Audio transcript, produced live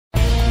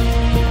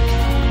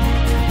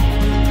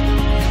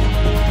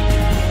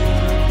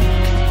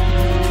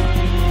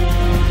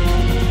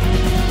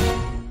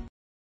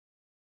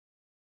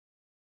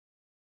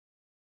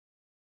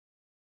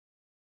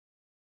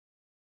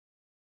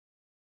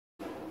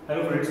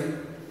Hello friends,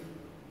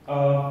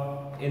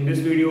 in this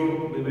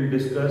video we will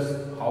discuss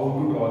how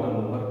to draw the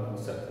Mohr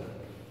circle.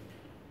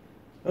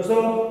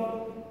 दोस्तों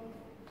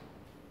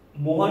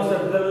Mohr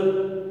circle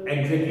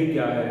exactly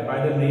क्या है? By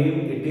the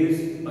name it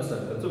is a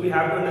circle. So we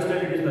have to understand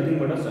it is nothing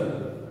but a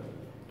circle.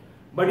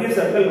 But ये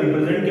circle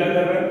represent क्या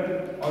कर रहा है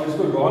और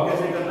इसको draw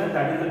कैसे करना है?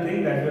 That is the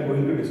thing that we are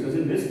going to discuss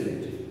in this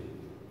lecture.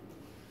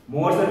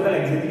 Mohr circle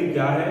exactly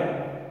क्या है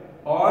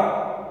और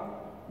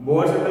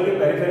मोहर सर्कल के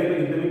पेरिफेरी पे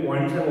जितने भी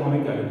पॉइंट्स हैं वो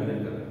हमें क्या रिप्रेजेंट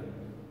कर रहे हैं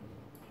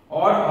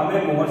और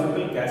हमें मोहर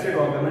सर्कल कैसे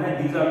ड्रॉ करना है.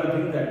 These are the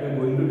things that we are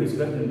going to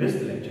discuss in this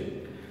lecture.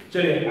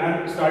 चलिए I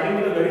am starting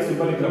with a very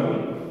simple example.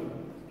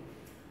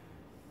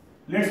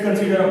 Let's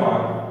consider a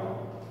बार.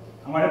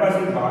 हमारे पास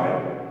एक बार है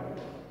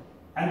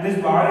and this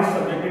bar is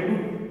subjected to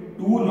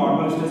to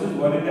normal stresses,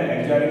 one in the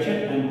x direction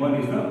and one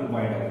is the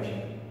Y direction.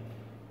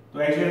 तो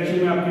x direction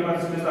में आपके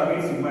पास stress आ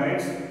गई sigma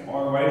x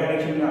और Y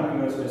direction में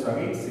आपके पास स्ट्रेस आ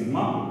गई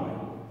सिग्मा वाई.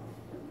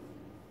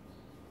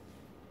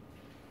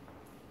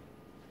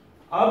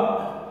 अब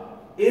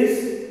इस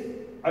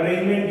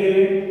अरेंजमेंट के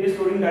लिए, इस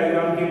फ्लोटिंग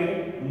डायग्राम के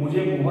लिए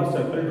मुझे मोहर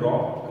सर्कल ड्रॉ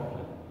करना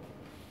है.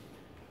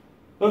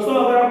 दोस्तों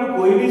अगर आपको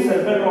कोई भी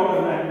सर्कल ड्रॉ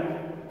करना है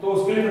तो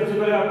उसके लिए सबसे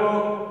पहले आपको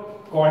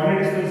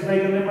कोऑर्डिनेट स्पेसिफाई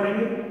करने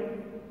पड़ेंगे,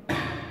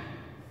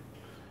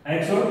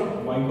 एक्स और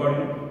वाई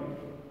कोऑर्डिनेट.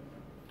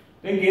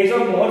 तो in case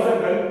of Mohr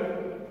circle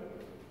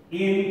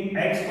in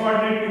x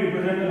coordinate we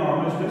represent the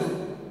normal stress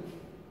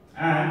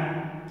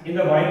and in the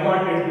Y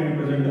coordinate we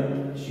represent the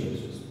shear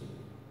stress.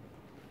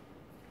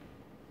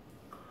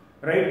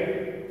 Right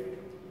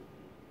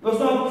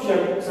दोस्तों,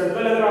 अब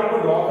सर्कल अगर आपको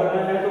ड्रॉ करना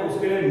है तो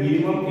उसके लिए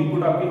मिनिमम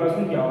इनपुट आपके पास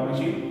में क्या होना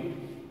चाहिए?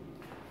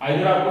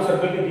 आइदर आपको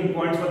सर्कल के 3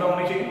 पॉइंट्स पता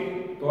होने चाहिए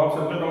तो आप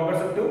सर्कल ड्रॉ कर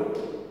सकते हो,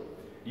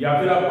 या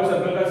फिर आपको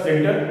सर्कल का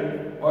सेंटर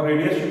और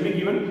रेडियस शुड बी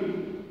गिवन,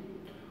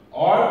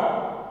 और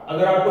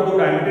अगर आपको 2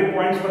 डायमेट्रिक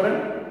पॉइंट्स पता है,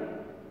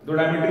 2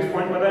 डायमेट्रिक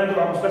पॉइंट पता है तो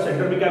आप उसका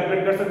सेंटर भी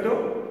कैलकुलेट कर सकते हो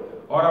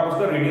और आप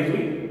उसका रेडियस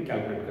भी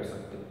कैलकुलेट कर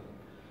सकते हो.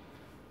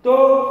 तो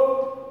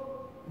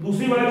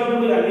दूसरी बात जो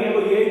हमें जाननी है वो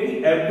ये है कि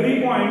every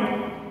point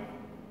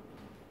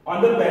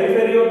on the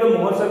periphery of the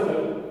Mohr circle,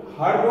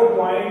 हर वो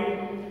पॉइंट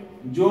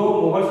जो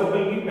मोहर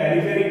सर्कल की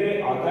पेरिफेरी पे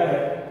आता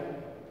है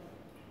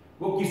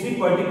वो किसी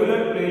पर्टिकुलर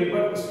प्लेन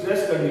पर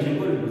स्ट्रेस कंडीशन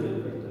को रिप्रेजेंट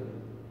करता है.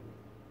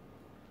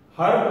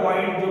 हर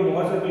पॉइंट जो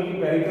मोहर सर्कल की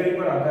पेरिफेरी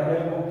पर आता है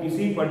वो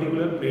किसी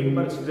पर्टिकुलर प्लेन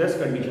पर स्ट्रेस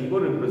कंडीशन को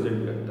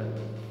रिप्रेजेंट करता है.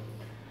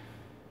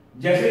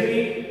 जैसे कि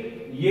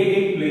ये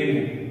एक प्लेन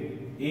है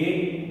ए.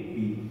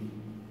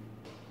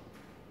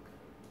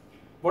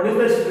 What is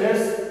the stress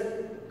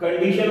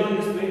condition on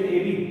this plane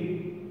AB?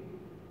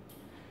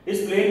 इस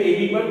प्लेन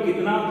AB पर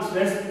कितना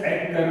स्ट्रेस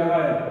एक्ट कर रहा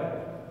है?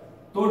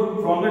 तो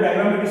from the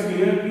diagram it is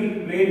clear कि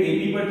प्लेन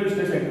AB पर जो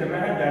स्ट्रेस एक्ट कर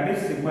रहा है दैट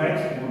इज सिग्मा x,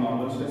 वो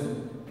नॉर्मल स्ट्रेस है.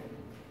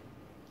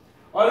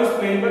 और इस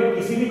प्लेन पर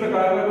किसी भी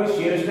प्रकार का कोई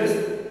शियर स्ट्रेस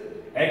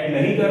एक्ट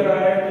नहीं कर रहा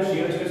है तो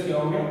शियर स्ट्रेस क्या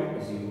हो गया?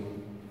 0.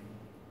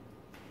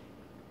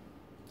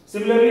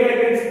 Similarly I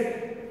can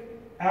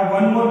have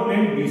one more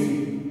plane BC.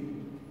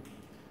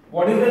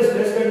 What is the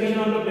stress condition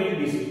on the plane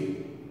BC?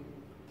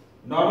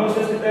 Normal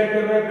stress कितना एक्ट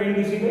कर रहा है plane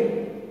BC पे?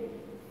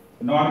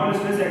 Normal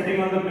stress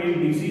acting on the plane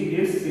BC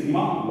is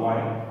sigma y,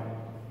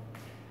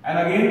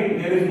 and again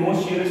there is no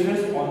shear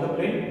stress on the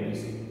plane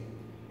BC.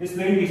 इस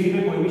plane BC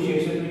पे कोई भी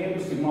shear stress नहीं है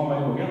तो sigma y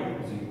हो गया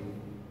 0.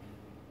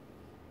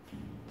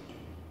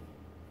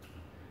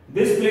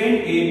 This plane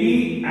AB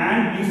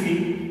and BC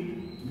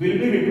will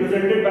be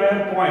represented by a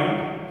point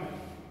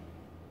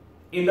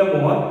in the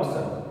Mohr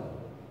circle.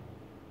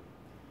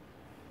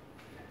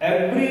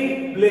 Every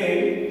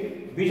plane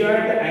which are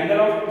at the angle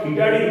of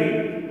theta degree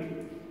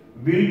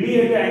will be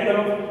at the angle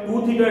of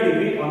 2 theta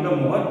degree on the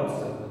Mohr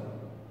circle.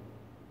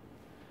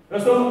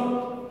 दोस्तों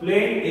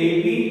plane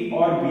AB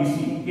और BC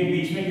के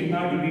बीच में कितना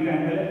degree का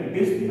angle है? It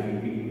is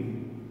 90 degree.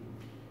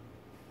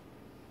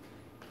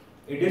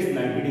 It is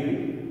 90 degree.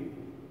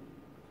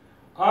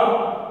 अब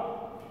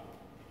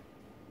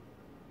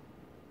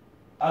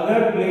अगर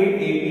plane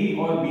AB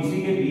और BC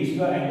के बीच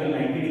का एंगल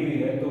 90 डिग्री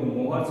है तो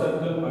मोहर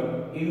सर्कल पर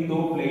इन दो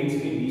प्लेन्स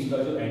के बीच का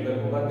जो एंगल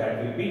होगा दैट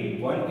विल बी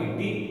 180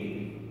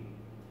 डिग्री.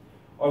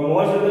 और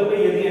मोहर सर्कल पे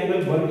यदि एंगल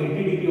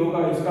 180 डिग्री होगा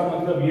इसका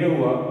मतलब ये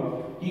हुआ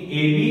कि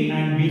AB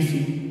and BC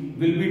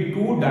will be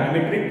 2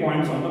 diametric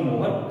points on the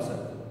Mohr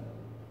circle.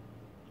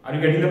 Are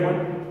you getting the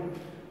point?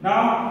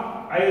 Now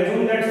I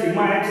assume that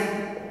sigma x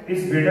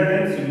is greater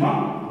than sigma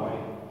y.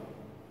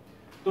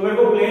 तो मेरे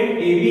को प्लेन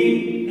AB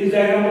इस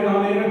डायग्राम में कहां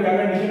मिलेगा? क्या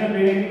कंडीशन है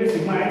plane AB पे?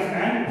 Sigma x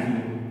and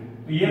 0.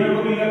 तो ये मेरे को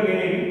मिलेगा प्लेन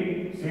AB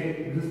से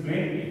this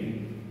plane AB.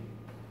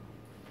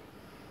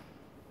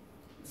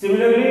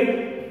 Similarly,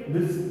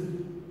 this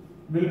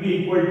will be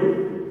equal to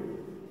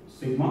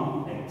sigma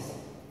x.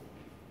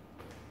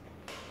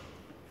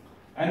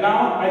 And now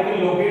I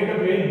can locate the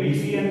plane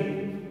BC, and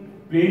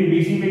plane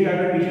BC पे क्या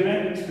कंडीशन है?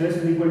 Stress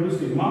is equal to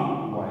sigma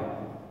y.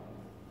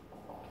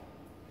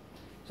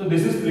 So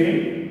this is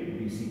plane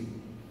BC.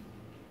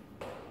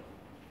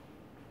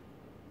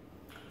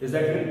 Is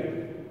that clear?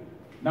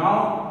 Now,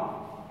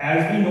 as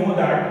we know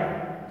that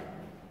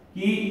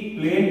कि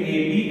plane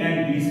AB and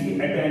BC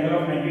at the angle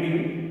of 90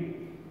 degree,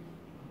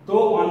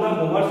 तो on the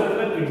Mohr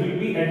circle it will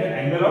be at the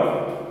angle of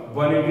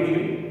 180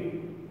 degree.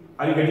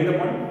 Are you getting the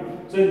point?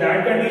 So in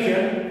that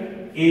condition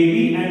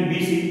AB and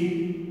BC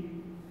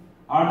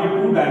are the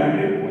two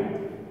diametric point.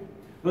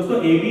 दोस्तों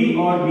AB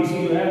और BC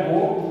जो है वो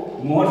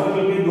Mohr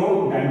circle के दो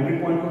diametric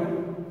point हो गए,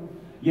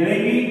 यानी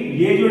कि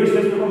ये जो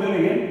डिस्टेंस मेरे को मिल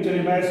रही है,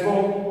 चलिए मैं इसको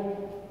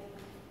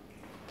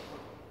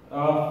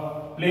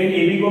प्लेन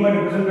AB को मैं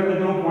रिप्रेजेंट कर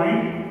देता हूं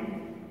पॉइंट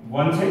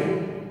 1 से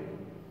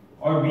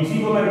और BC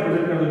को मैं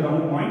रिप्रेजेंट कर देता हूं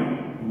पॉइंट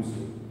 2 से.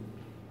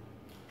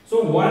 So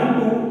 1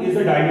 2 is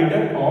the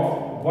diameter of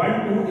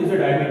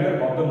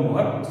the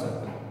Mohr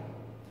circle.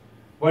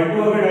 1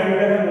 2 अगर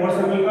diameter है Mohr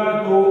circle का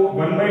तो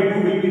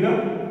 1/2 will be the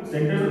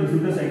center. So this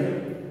is the center.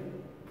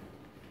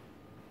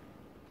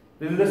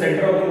 This is the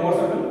center of the Mohr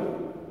circle.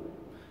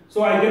 So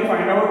I can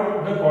find out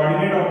the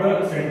coordinate of the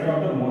center of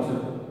the Mohr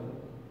circle.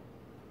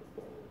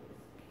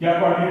 क्या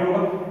coordinate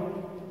होगा?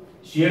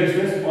 Shear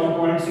stress on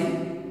point C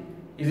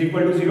is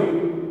equal to 0.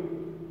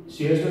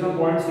 Shear stress on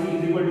point C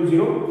is equal to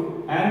 0,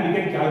 and we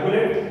can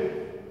calculate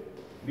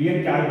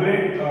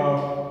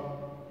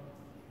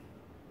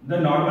the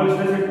normal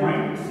stress at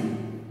point C.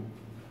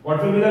 What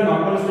will be the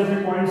normal stress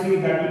at point C?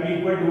 That will be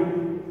equal to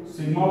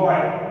sigma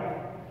y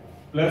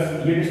plus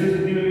ये distance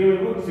कितनी मिल रही है?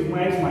 Sigma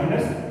x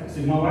minus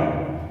sigma y.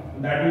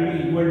 That will be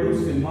equal to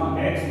sigma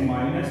x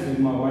minus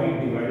sigma y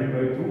divided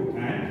by 2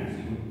 and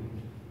 0.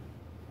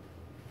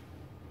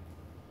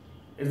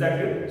 Is that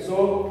clear? So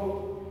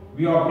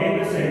we obtain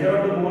the center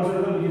of the Mohr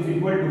circle, which is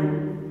equal to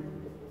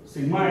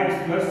sigma x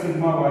plus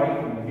sigma y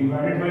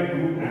divided by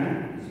 2 and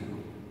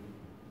 0.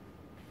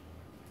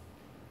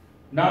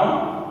 Now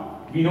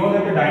we know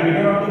that the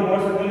diameter of the Mohr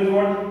circle is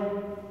what?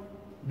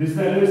 This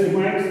value is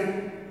sigma x.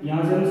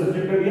 यहाँ से हम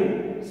subject कर दिया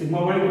sigma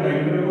y, तो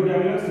diameter को क्या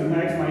मिला? Sigma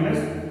x minus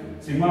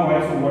sigma y.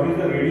 So what is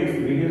the radius?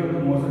 Radius of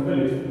the Mohr circle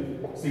is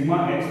sigma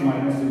x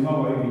minus sigma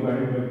y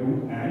divided by 2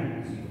 and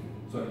 0.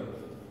 Sorry,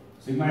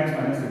 sigma x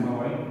minus sigma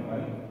y by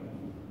 2.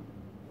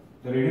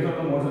 The radius of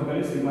the Mohr circle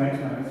is sigma x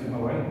minus sigma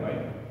y by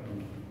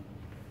 2.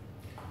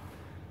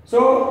 So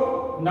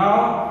now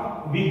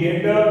we get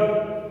the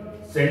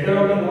center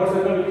of the Mohr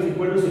circle, which is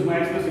equal to sigma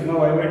x plus sigma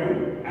y by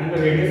 2, and the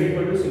radius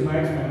equal to sigma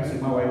x minus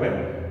sigma y by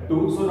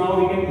 2. So now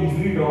we can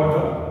easily draw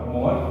the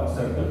Mohr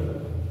circle.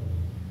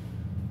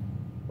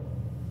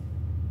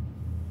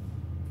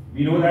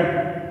 We know that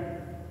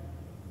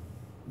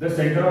the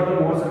center of the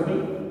Mohr circle,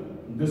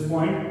 this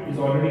point is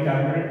already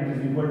calculated, which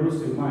is equal to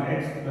sigma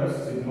x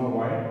plus sigma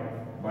y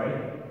by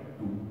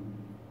 2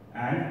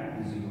 and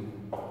 0.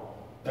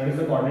 That is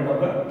the coordinate of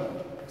the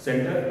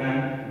center,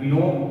 and we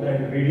know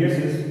that radius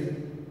is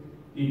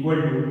equal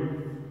to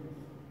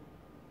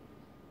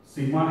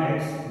sigma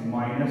x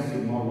minus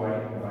sigma y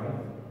by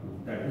 2.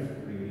 That is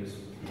radius.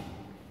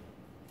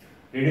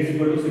 Radius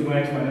equal to sigma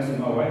x minus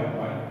sigma y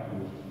by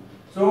 2.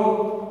 So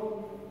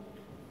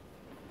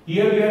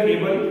here we are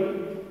able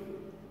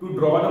to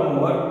draw the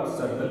Mohr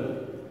circle.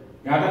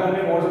 यहाँ तक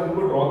हमने Mohr circle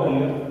को draw कर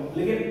लिया,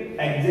 लेकिन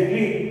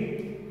exactly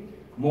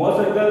Mohr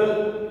circle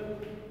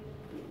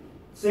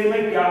से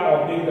मैं क्या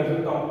ऑब्टेन कर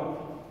सकता हूँ?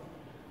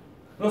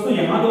 दोस्तों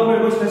यहाँ तो मेरे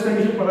को स्ट्रेस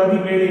कंडीशन पता थी,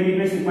 प्लेन AB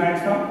पे सिग्मा x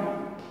था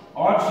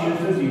और शियर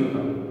स्ट्रेस 0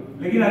 था.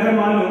 लेकिन अगर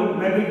मान लो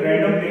मैं कोई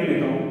रैंडम प्लेन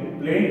लेता हूँ,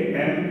 plane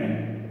MN,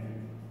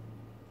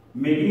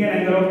 making an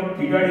angle of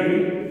theta degree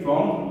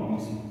from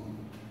BC.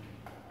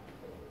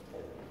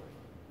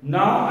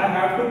 Now I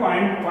have to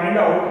find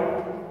out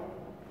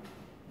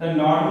the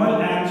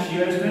normal and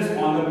shear stress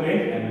on the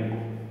plane MN.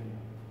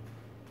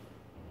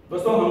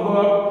 दोस्तों हमको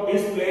अब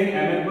इस प्लेन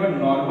MN पर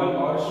नॉर्मल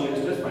और shear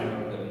stress फाइंड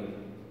आउट करनी है.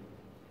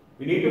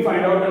 We need to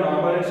find out the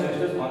normal and shear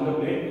stress on the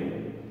plane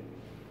MN.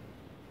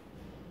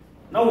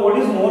 Now what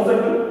is Mohr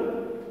circle?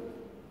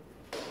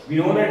 We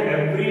know that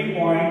every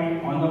point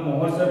on the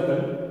Mohr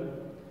circle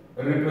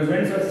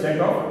represents a set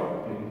of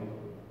plane.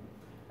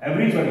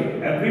 Every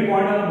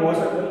point on the Mohr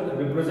circle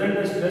represents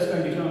the stress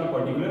condition on a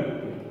particular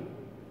plane.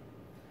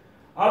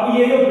 अब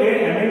ये जो plane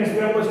MN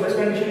जिसमें आपको stress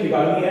condition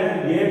निकालनी है,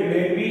 ये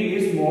plane भी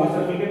इस Mohr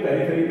सर्कल के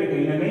पेरिफेरी पे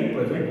कहीं ना कहीं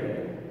प्रेजेंट है.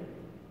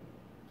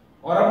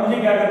 और अब मुझे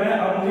क्या करना है?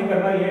 अब मुझे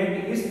करना ये है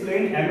कि इस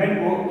प्लेन MN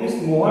को इस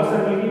Mohr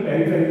सर्कल की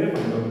पेरिफेरी पे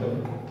फाइंड आउट करना है.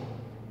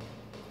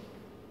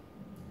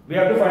 We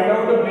have to find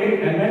out the plane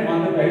MN on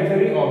the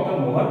periphery of the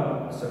Mohr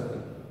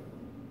circle.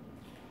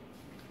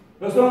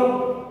 दोस्तों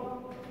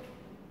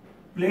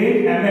plane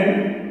MN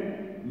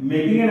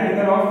making an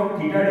angle of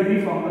theta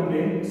degree from the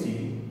plane CB.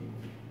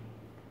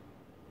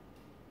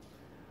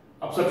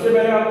 अब सबसे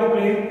पहले आपको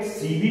plane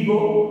CB को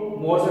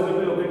Mohr circle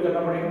पे locate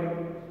करना पड़ेगा.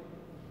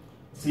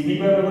 CB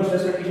पर मेरे को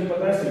स्ट्रेस कंडीशन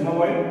पता है, sigma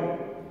y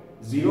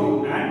 0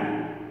 and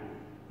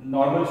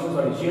normal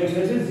shear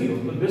stress is 0.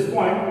 So this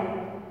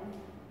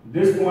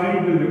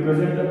point will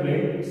represent the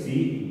plane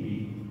CB.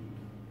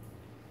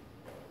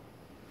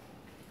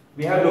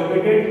 We have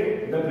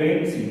located the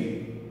plane CB.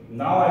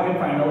 Now I can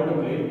find out the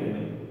plane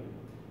MN.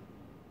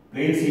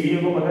 Plane CB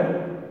मेरे को पता है,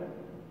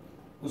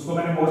 उसको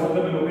मैंने Mohr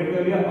circle पे locate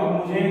कर लिया. अब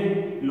मुझे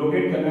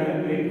लोकेट करना है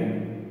plane MN.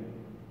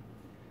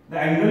 The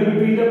angle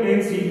between the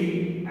plane CB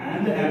and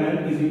the MN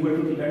is equal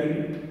to theta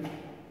degree.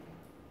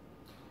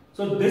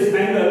 So this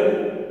angle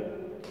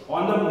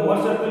on the Mohr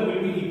circle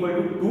will be equal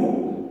to 2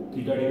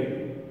 theta degree.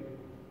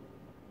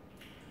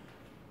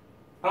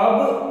 अब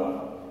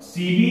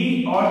CB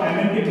और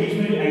MM के बीच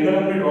में जो angle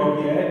हमने draw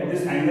किया है,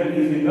 this angle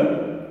is in the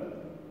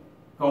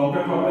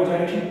counter clockwise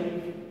direction.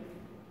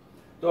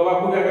 तो अब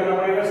आपको क्या करना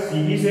पड़ेगा,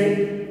 CB से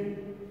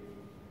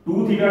 2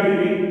 theta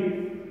degree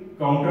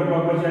counter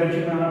clockwise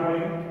direction में आना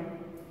पड़ेगा.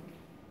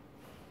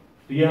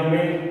 तो ये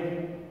हमने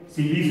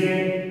CB से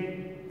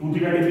 2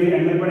 थीटा डिग्री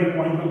एंगल पर एक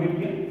पॉइंट लोकेट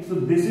किया. So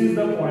this is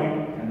the point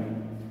MM.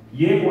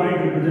 ये पॉइंट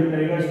रिप्रेजेंट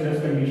करेगा stress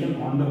condition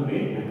on the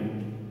plane MM.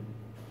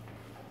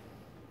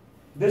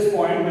 This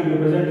point will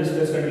represent the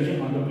stress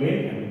condition on the plane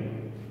MM.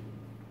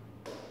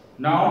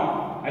 Now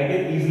I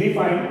can easily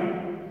find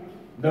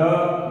the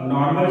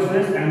normal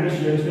stress and the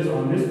shear stress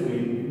on this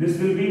plane.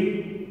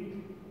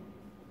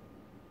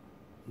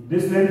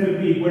 This length will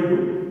be equal to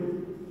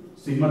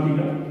sigma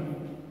theta.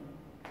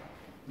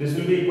 This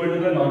will be equal to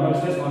the normal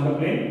stress on the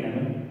plane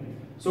MM.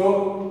 So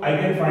I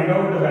can find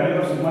out the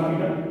value of sigma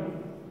theta.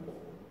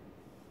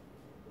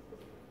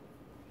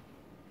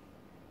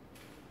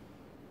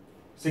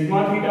 Sigma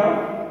theta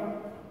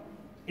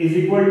is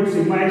equal to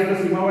sigma x plus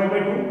sigma y by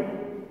 2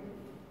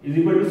 is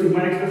equal to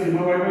sigma x plus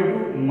sigma y by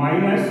 2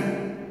 minus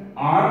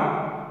r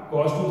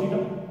cos 2 theta.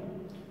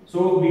 So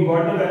we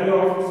got the value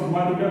of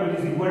sigma theta, which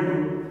is equal to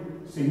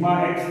sigma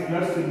x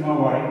plus sigma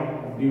y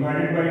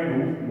divided by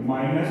 2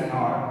 minus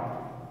r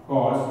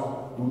cos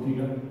 2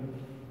 theta.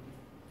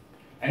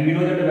 And we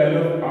know that the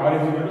value of r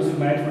is equal to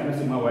sigma x minus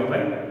sigma y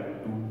by 2.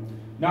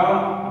 Now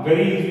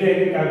very easily I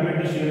can calculate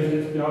the shear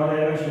stress. क्या हो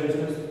जाएगा shear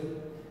stress?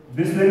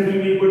 This length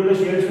will be equal to the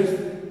shear stress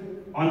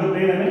on the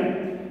plane MM.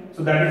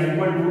 So that is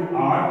equal to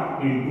r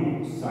into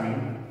sin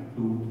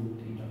 2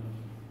 theta.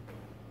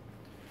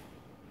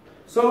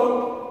 So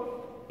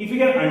if you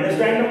can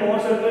understand the Mohr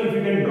circle, if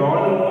you can draw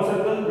the Mohr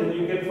circle, then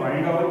you can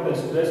find out the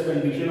stress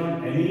condition on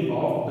any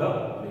of the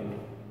plane.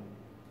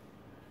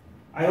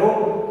 I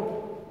hope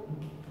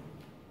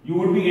you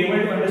would be able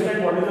to understand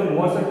what is the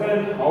Mohr circle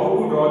and how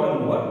to draw the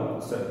Mohr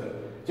circle.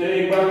 चलिए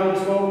एक बार हम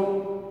इसको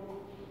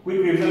quick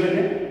revision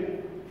लेते हैं.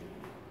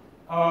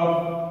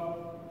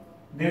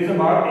 There is a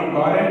bar, एक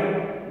बार है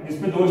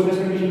जिसमें दो स्ट्रेस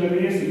कंडीशन लग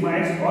रही है, सिग्मा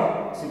एक्स और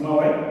सिग्मा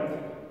वाई.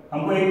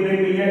 हमको एक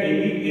प्लेन मिल गया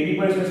AB. AB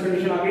पर स्ट्रेस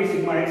कंडीशन आ गई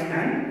सिग्मा एक्स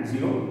एंड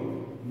 0.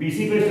 BC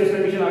पर स्ट्रेस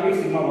कंडीशन आ गई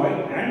सिग्मा वाई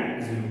एंड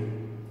 0.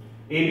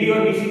 AB और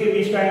BC के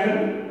बीच का एंगल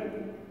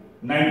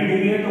 90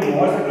 डिग्री है, तो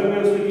मोहर सर्कल में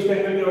उसके बीच का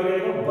एंगल क्या हो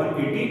जाएगा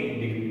 180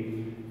 डिग्री.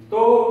 तो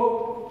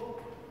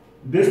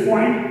this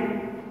point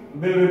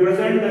will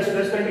represent the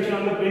stress condition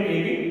on the plane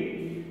AB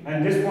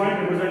and this point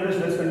represent the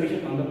stress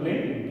condition on the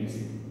plane BC.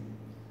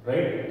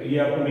 Right. तो ये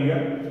आपको मिल गया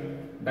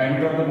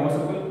diameter of the Mohr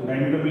circle.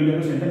 Diameter मिल गया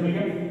तो सेंटर मिल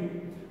गया,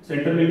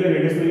 centre मिल गया,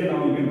 radius मिल गया. Now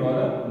you can draw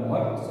the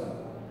Mohr circle.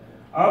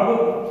 अब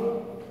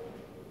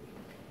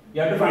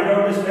you have to find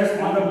out the stress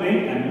on the plane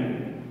MM.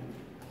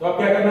 तो अब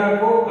क्या करना है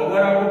आपको,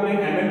 अगर आपको प्लेन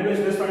MM पे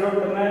स्ट्रेस फाइंड आउट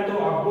करना है तो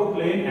आपको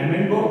प्लेन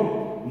MN को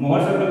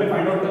मोहर सर्कल पे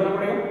फाइंड आउट करना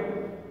पड़ेगा.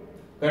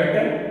 करेक्ट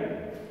है.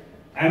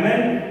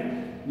 MN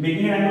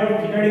making an angle of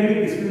theta degree,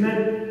 किससे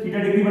थीटा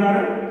डिग्री बना रहा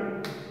है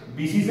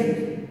BC से.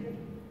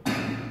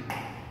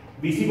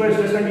 BC पर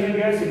स्ट्रेस कंडीशन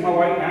क्या है सिग्मा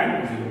y एंड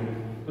 0.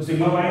 तो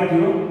सिग्मा y एंड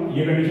 0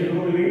 ये कंडीशन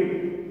को मिल गई.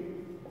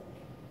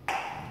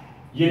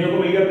 ये मेरे को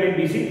मिल गया प्लेन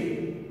BC.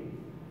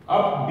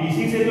 अब BC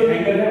से जो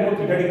एंगल है वो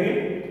थीटा डिग्री है,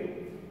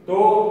 तो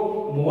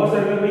मोहर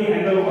सर्कल में ये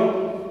एंगल होगा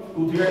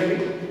 2 थीटा डिग्री.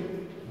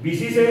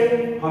 BC से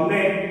हमने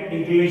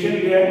इंक्लिनेशन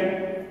लिया है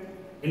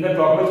इन द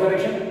क्लॉकवाइज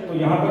डायरेक्शन, तो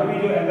यहां पर भी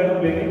जो एंगल हम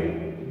लेंगे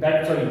दैट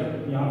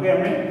यहाँ पे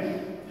हमने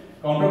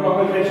काउंटर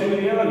क्लॉकवाइज डायरेक्शन में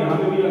लिया और यहाँ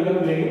पे भी एंगल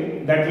हम लेंगे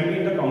that will be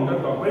in the counter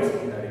clockwise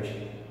direction.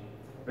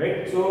 Right,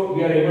 so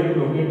we are able to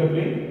locate the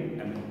plane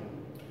MM.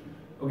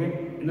 Okay,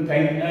 in the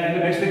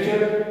next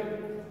lecture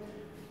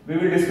we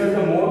will discuss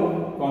the more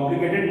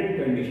complicated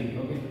condition.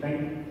 Okay, thank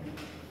you.